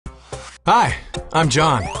Hi, I'm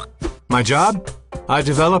John. My job? I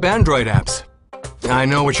develop Android apps. I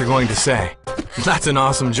know what you're going to say. That's an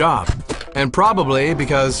awesome job. And probably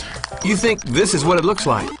because you think this is what it looks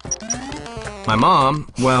like. My mom,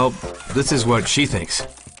 well, this is what she thinks.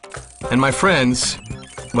 And my friends,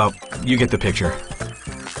 well, you get the picture.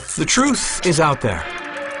 The truth is out there.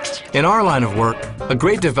 In our line of work, a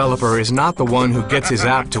great developer is not the one who gets his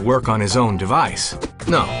app to work on his own device.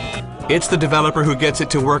 No, it's the developer who gets it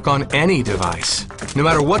to work on any device, no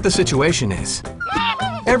matter what the situation is.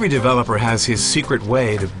 Every developer has his secret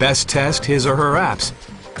way to best test his or her apps.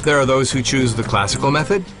 There are those who choose the classical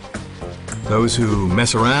method, those who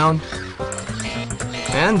mess around,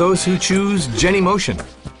 and those who choose Genymotion.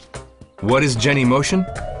 What is Genymotion?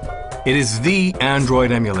 It is the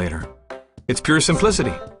Android emulator. It's pure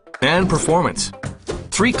simplicity and performance.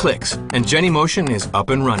 3 clicks and Genymotion is up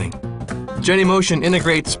and running. Genymotion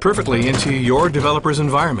integrates perfectly into your developer's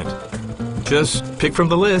environment. Just pick from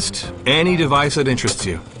the list any device that interests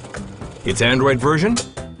you. Its Android version,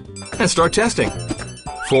 and start testing.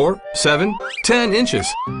 4, 7, 10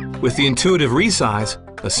 inches. With the intuitive resize,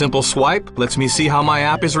 a simple swipe lets me see how my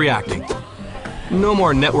app is reacting. No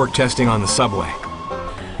more network testing on the subway.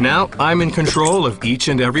 Now I'm in control of each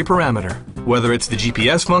and every parameter, whether it's the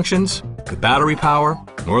GPS functions, the battery power,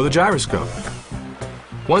 or the gyroscope.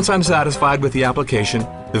 Once I'm satisfied with the application,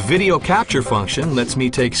 the video capture function lets me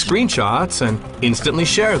take screenshots and instantly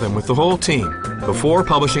share them with the whole team before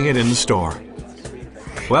publishing it in the store.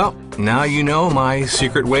 Well, now you know my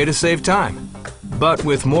secret way to save time. But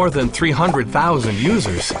with more than 300,000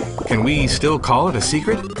 users, can we still call it a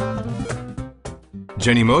secret?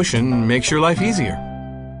 Genymotion makes your life easier.